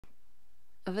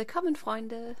Willkommen,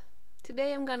 Freunde!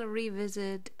 Today I'm gonna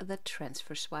revisit the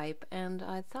transfer swipe, and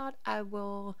I thought I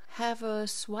will have a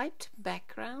swiped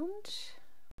background.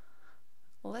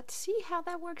 Let's see how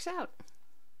that works out.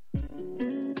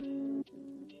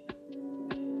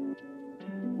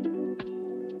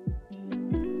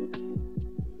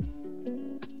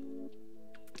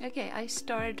 Okay, I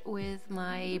start with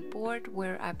my board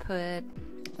where I put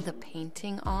the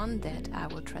painting on that I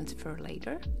will transfer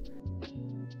later.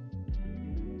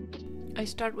 I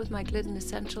start with my Glidden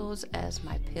Essentials as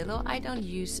my pillow. I don't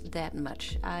use that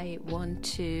much. I want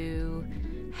to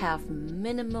have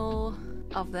minimal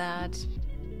of that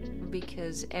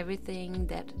because everything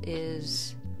that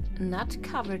is not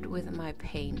covered with my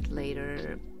paint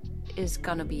later is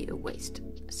gonna be a waste.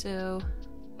 So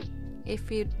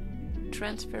if you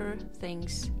transfer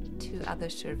things to other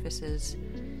surfaces,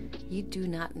 you do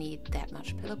not need that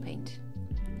much pillow paint.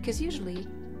 Because usually,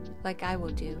 like I will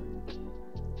do,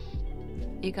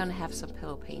 you're gonna have some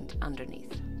pillow paint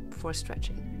underneath for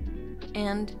stretching.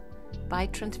 And by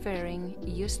transferring,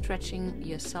 you're stretching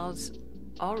your cells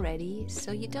already,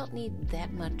 so you don't need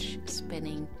that much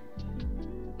spinning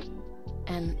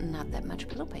and not that much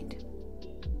pillow paint.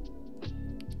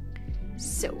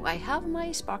 So I have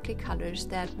my sparkly colors.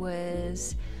 That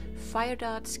was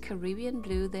Firedots Caribbean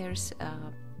Blue. There's a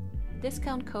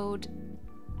discount code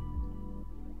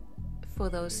for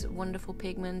those wonderful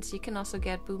pigments. You can also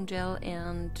get Boom Gel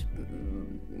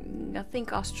and I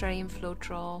think Australian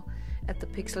floetrol at the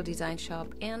Pixel Design Shop.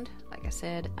 And like I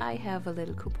said, I have a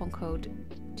little coupon code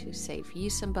to save you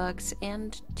some bucks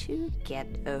and to get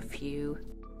a few.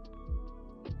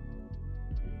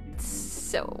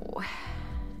 So,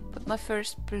 put my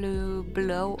first blue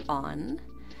blow on.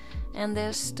 And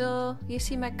there's still, you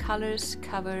see my colors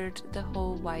covered the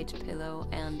whole white pillow,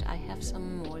 and I have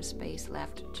some more space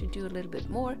left to do a little bit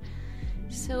more.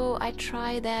 So I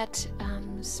try that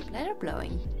splatter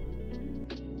blowing.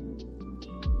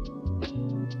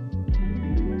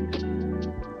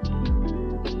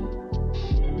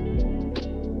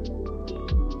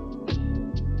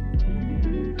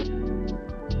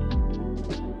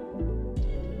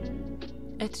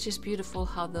 It's just beautiful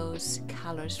how those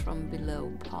colors from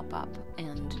below pop up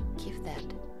and give that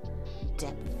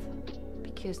depth,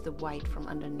 because the white from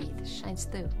underneath shines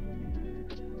through.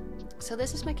 So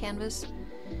this is my canvas.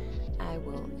 I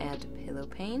will add pillow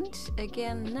paint.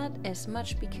 Again, not as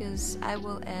much because I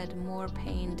will add more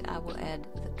paint. I will add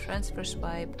the transfer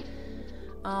swipe.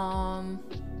 I'm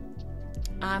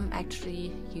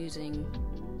actually using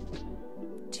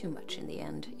too much in the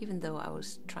end, even though I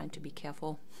was trying to be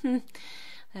careful.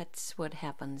 That's what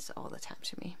happens all the time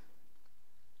to me.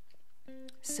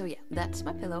 So yeah, that's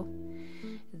my pillow.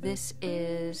 This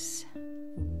is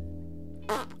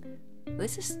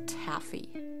Taffy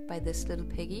by this little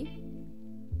piggy.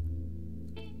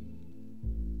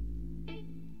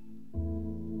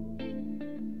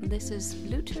 This is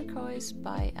Blue Turquoise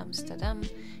by Amsterdam.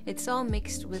 It's all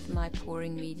mixed with my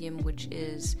pouring medium, which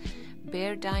is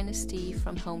Behr Dynasty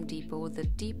from Home Depot, the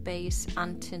deep base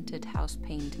untinted house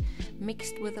paint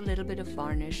mixed with a little bit of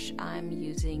varnish. I'm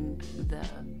using the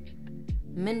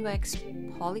minwax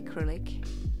polycrylic,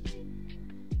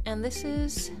 and this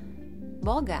is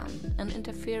Ball Gown, an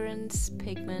interference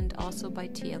pigment also by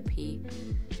TLP.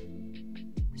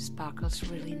 Sparkles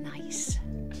really nice.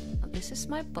 This is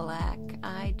my black.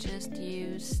 I just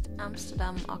used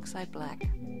Amsterdam oxide black.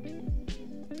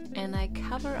 And I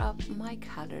cover up my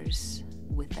colors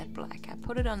with that black. I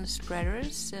put it on the spreader,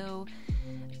 so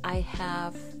I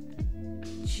have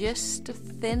just a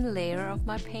thin layer of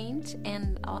my paint,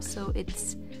 and also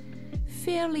it's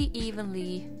fairly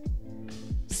evenly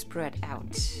spread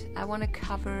out. I want to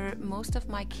cover most of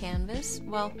my canvas,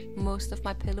 well, most of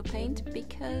my pillow paint,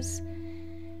 because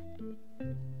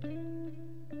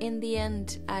in the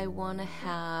end I want to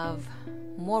have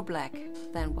more black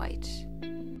than white.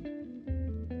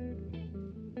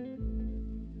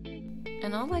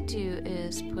 And all I do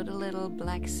is put a little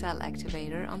black cell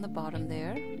activator on the bottom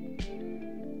there.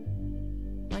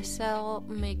 My cell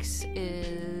mix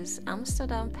is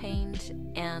Amsterdam paint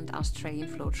and Australian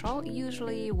floetrol,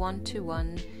 usually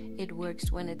 1:1. It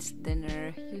works when it's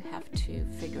thinner. You have to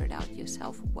figure it out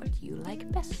yourself what you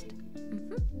like best.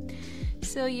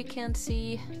 So you can't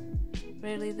see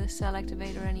really the cell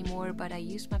activator anymore, but I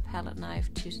use my palette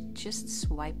knife to just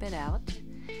swipe it out.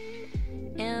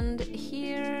 And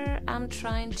here I'm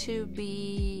trying to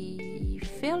be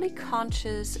fairly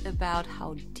conscious about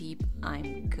how deep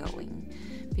I'm going,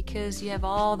 because you have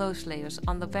all those layers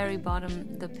on the very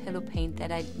bottom, the pillow paint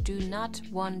that I do not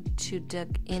want to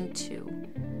dig into.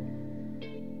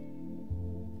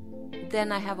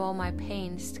 then I have all my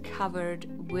paints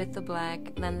covered with the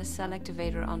black, then the cell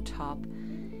activator on top.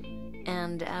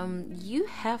 And you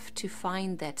have to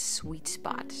find that sweet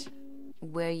spot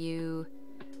where you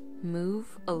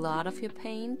move a lot of your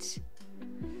paint,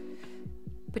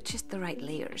 but just the right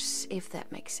layers, if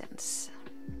that makes sense.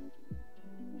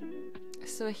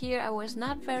 So here I was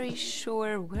not very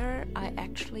sure where I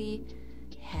actually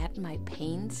had my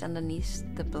paints underneath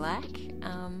the black.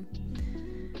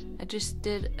 I just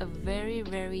did a very,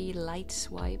 very light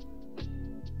swipe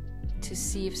to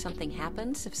see if something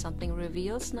happens, if something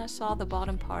reveals, and I saw the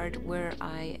bottom part where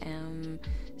I am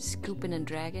scooping and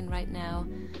dragging right now.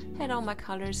 Had all my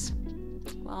colors.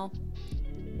 Well,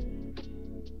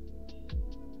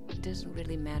 it doesn't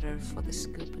really matter for the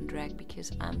scoop and drag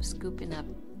because I'm scooping up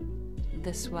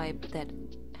the swipe that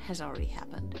has already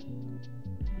happened.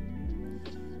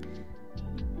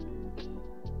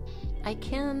 I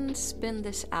can spin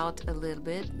this out a little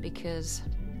bit because,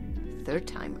 third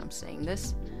time I'm saying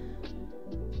this,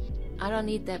 I don't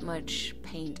need that much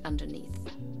paint underneath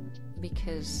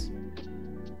because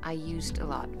I used a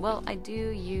lot. Well, I do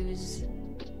use...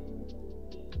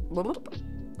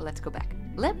 Let's go back.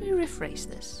 Let me rephrase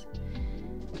this.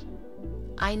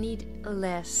 I need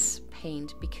less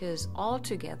paint because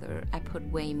altogether I put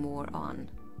way more on.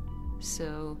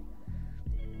 So...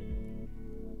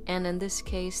 And in this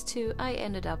case too, I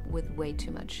ended up with way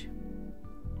too much.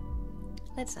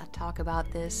 Let's not talk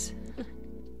about this.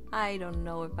 I don't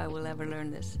know if I will ever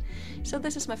learn this. So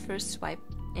this is my first swipe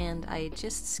and I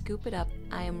just scoop it up.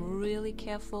 I am really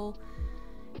careful,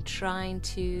 trying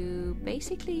to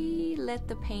basically let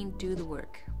the paint do the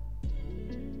work.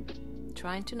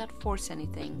 Trying to not force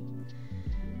anything.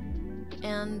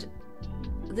 And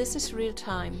this is real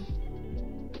time.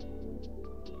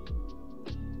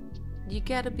 You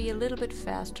gotta be a little bit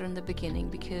faster in the beginning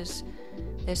because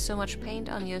there's so much paint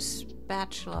on your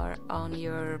spatula, on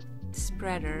your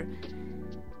spreader,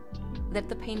 that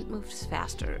the paint moves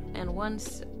faster. And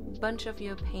once a bunch of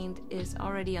your paint is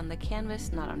already on the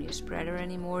canvas, not on your spreader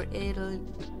anymore, it'll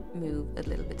move a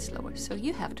little bit slower. So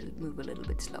you have to move a little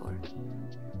bit slower.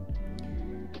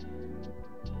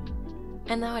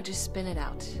 And now I just spin it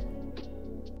out.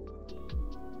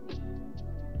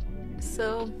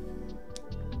 So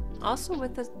also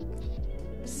with the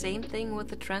same thing with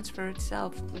the transfer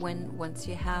itself, once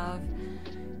you have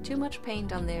too much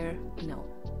paint on there, no.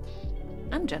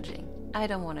 I'm judging. I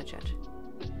don't want to judge.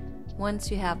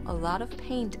 Once you have a lot of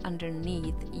paint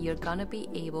underneath, you're gonna be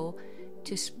able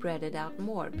to spread it out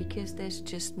more because there's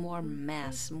just more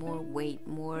mass, more weight,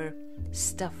 more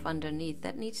stuff underneath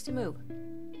that needs to move.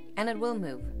 And it will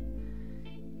move.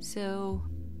 So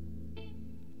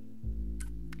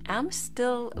I'm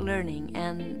still learning,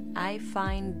 and I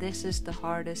find this is the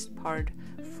hardest part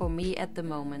for me at the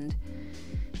moment,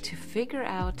 to figure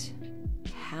out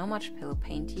how much pillow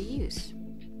paint you use.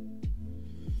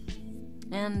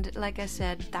 And like I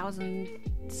said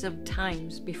thousands of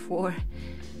times before,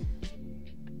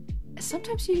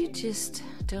 sometimes you just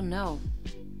don't know.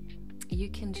 You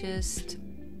can just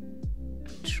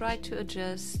try to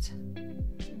adjust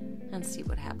and see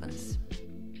what happens.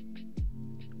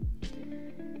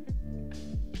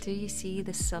 Do you see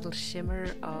the subtle shimmer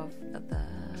of the...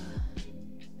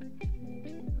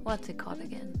 what's it called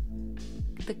again?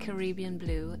 The Caribbean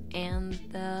blue and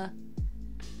the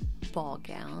ball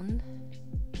gown.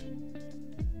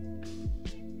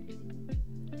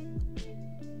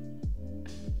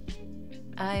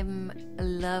 I'm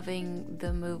loving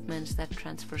the movements that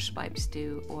transfer swipes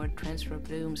do, or transfer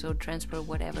blooms, or transfer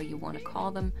whatever you want to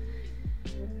call them.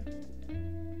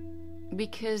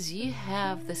 Because you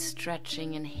have the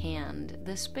stretching in hand.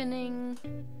 The spinning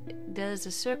does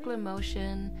a circular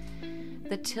motion.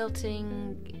 The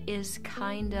tilting is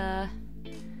kinda,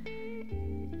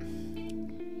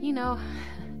 you know,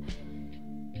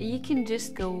 you can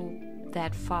just go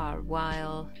that far,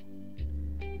 while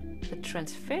the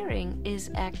transferring is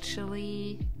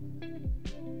actually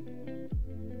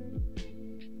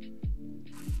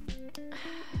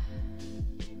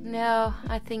no,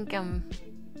 I think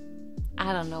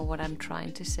I don't know what I'm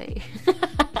trying to say.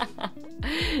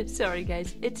 Sorry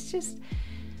guys, it's just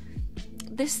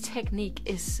this technique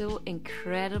is so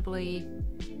incredibly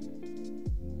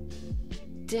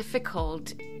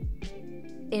difficult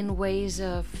in ways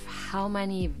of how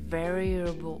many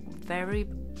variables.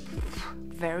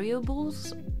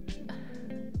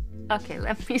 Okay,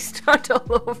 let me start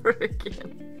all over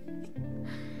again.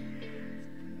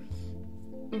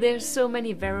 There's so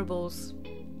many variables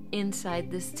inside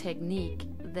this technique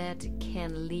that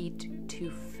can lead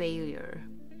to failure.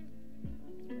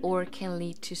 or can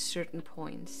lead to certain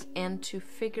points, and to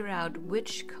figure out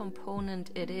which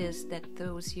component it is that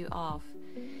throws you off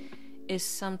is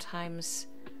sometimes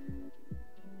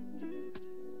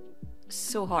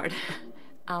so hard.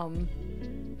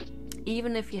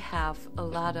 Even if you have a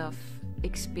lot of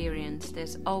experience,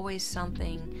 there's always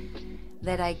something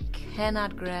that I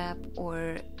cannot grab,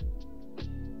 or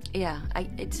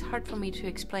it's hard for me to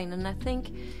explain. And I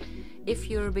think if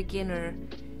you're a beginner,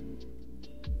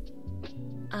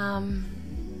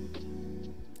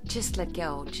 just let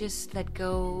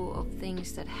go of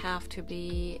things that have to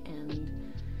be, and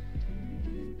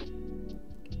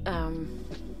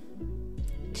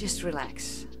just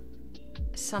relax.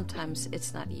 Sometimes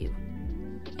it's not you,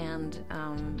 and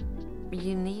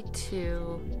you need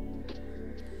to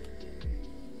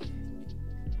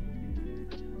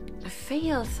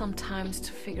fail sometimes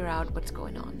to figure out what's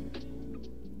going on.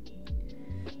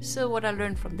 So what I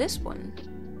learned from this one,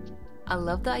 I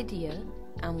love the idea.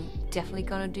 I'm definitely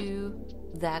gonna do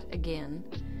that again.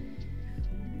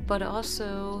 But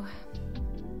also,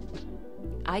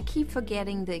 I keep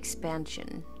forgetting the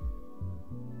expansion,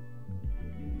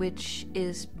 which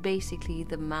is basically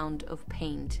the amount of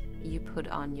paint you put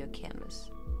on your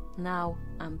canvas. Now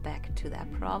I'm back to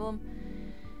that problem.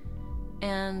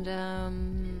 And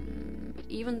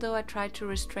even though I tried to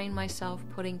restrain myself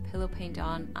putting pillow paint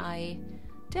on, I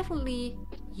definitely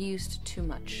used too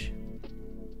much.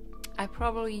 I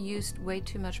probably used way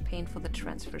too much paint for the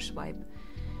transfer swipe,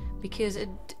 because it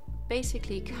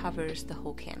basically covers the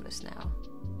whole canvas now.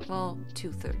 Well,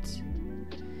 2/3.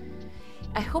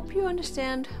 I hope you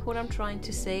understand what I'm trying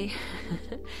to say.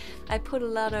 I put a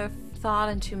lot of thought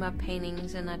into my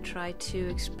paintings, and I try to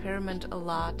experiment a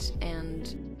lot,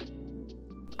 and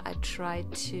I try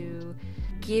to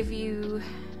give you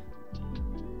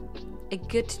a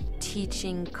good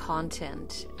teaching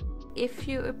content. If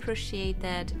you appreciate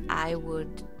that, I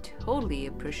would totally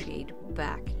appreciate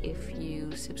back if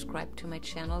you subscribe to my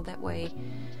channel. That way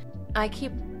I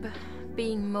keep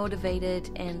being motivated,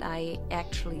 and I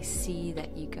actually see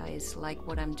that you guys like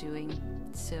what I'm doing.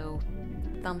 So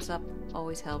thumbs up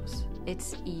always helps.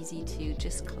 It's easy to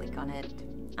just click on it.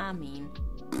 I mean,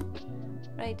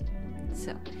 right?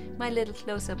 So my little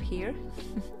close-up here.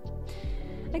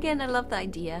 Again, I love the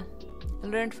idea. I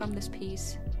learned from this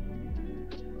piece.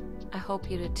 I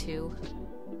hope you did too.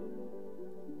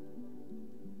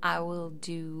 I will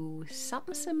do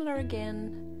something similar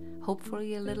again,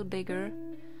 hopefully a little bigger.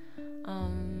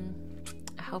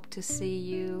 I hope to see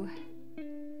you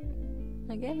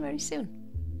again very soon.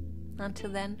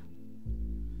 Until then,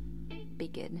 be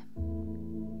good.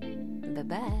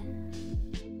 Bye-bye.